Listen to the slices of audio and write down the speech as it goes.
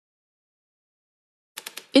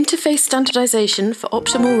Interface standardization for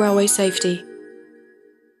optimal railway safety.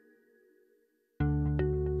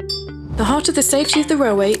 The heart of the safety of the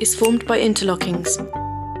railway is formed by interlockings.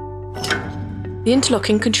 The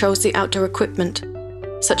interlocking controls the outdoor equipment,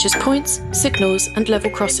 such as points, signals and level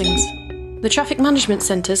crossings. The traffic management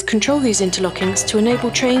centres control these interlockings to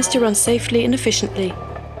enable trains to run safely and efficiently.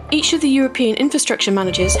 Each of the European infrastructure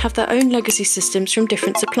managers have their own legacy systems from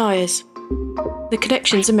different suppliers. The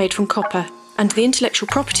connections are made from copper, and the intellectual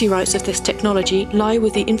property rights of this technology lie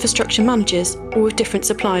with the infrastructure managers or with different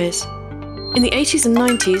suppliers. In the 80s and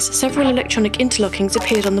 90s, several electronic interlockings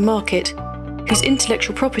appeared on the market, whose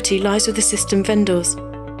intellectual property lies with the system vendors.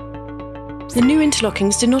 The new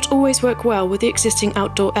interlockings do not always work well with the existing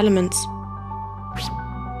outdoor elements.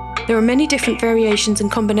 There are many different variations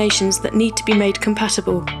and combinations that need to be made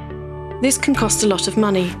compatible. This can cost a lot of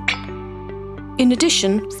money. In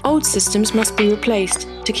addition, old systems must be replaced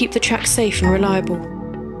to keep the track safe and reliable.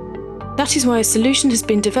 That is why a solution has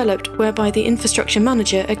been developed whereby the infrastructure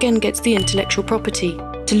manager again gets the intellectual property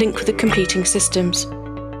to link with the competing systems.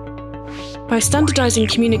 By standardizing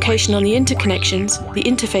communication on the interconnections, the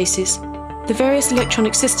interfaces, the various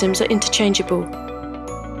electronic systems are interchangeable.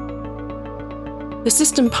 The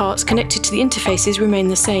system parts connected to the interfaces remain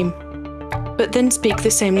the same, but then speak the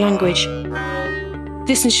same language.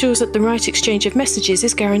 This ensures that the right exchange of messages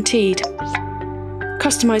is guaranteed.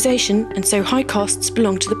 Customization and so high costs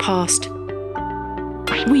belong to the past.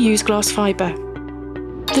 We use glass fibre.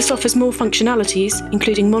 This offers more functionalities,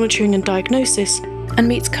 including monitoring and diagnosis, and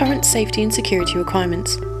meets current safety and security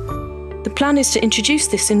requirements. The plan is to introduce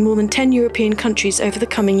this in more than 10 European countries over the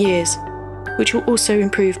coming years, which will also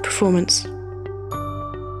improve performance.